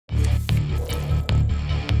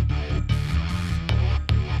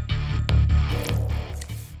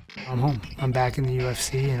home. I'm back in the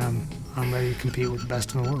UFC, and I'm ready to compete with the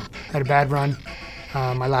best in the world. Had a bad run.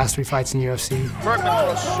 My last 3 fights in UFC. Burkman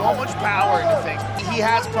throws so much power into things. He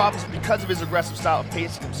has problems because of his aggressive style of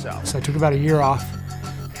pacing himself. So I took about a year off,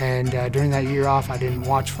 and during that year off, I didn't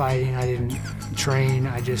watch fighting, I didn't train.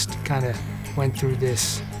 I just kind of went through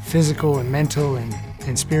this physical and mental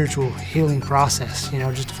and spiritual healing process, you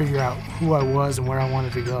know, just to figure out who I was and where I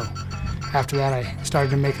wanted to go. After that, I started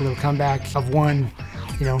to make a little comeback. I've won,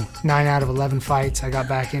 you know, 9 out of 11 fights. I got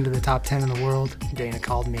back into the top 10 in the world. Dana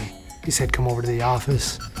called me. He said, come over to the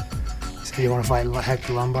office. He said, you want to fight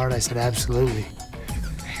Hector Lombard? I said, absolutely.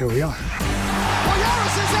 Here we are.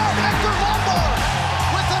 Is out Hector Lombard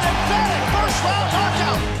with an emphatic first-round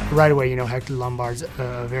knockout. Right away, you know, Hector Lombard's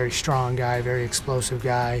a very strong guy, very explosive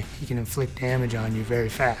guy. He can inflict damage on you very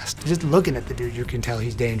fast. Just looking at the dude, you can tell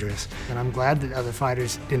he's dangerous. And I'm glad that other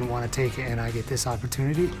fighters didn't want to take it, and I get this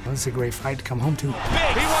opportunity. Well, it's a great fight to come home to. He wants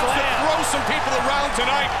to throw some people around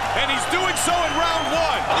tonight, and he's doing so in round 1.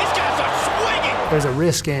 These guys are swinging. There's a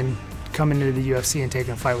risk in coming into the UFC and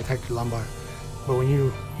taking a fight with Hector Lombard. But when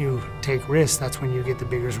you take risks, that's when you get the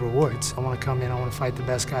biggest rewards. I want to come in, I want to fight the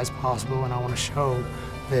best guys possible, and I want to show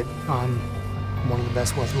that I'm one of the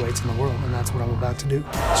best welterweights in the world, and that's what I'm about to do.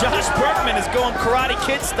 Josh Burkman is going Karate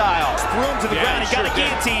Kid style. Threw him to the ground, he got a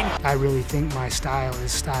guillotine. I really think my style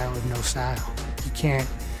is style of no style. You can't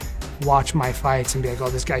watch my fights and be like, oh,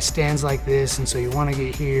 this guy stands like this, and so you want to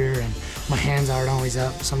get here, and my hands aren't always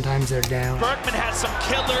up. Sometimes they're down. Burkman has some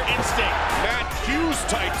killer instinct. Matt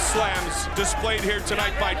Hughes-type slams displayed here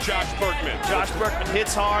tonight by Josh Burkman. Josh Burkman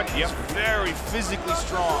hits hard. He's very physically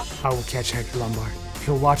strong. I will catch Hector Lombard.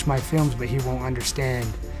 He'll watch my films, but he won't understand,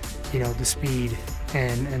 you know, the speed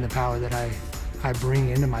and the power that I bring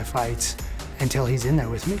into my fights until he's in there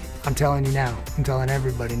with me. I'm telling you now, I'm telling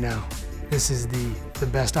everybody now, this is the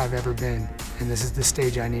best I've ever been, and this is the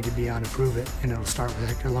stage I need to be on to prove it, and it'll start with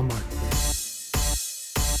Hector Lombard.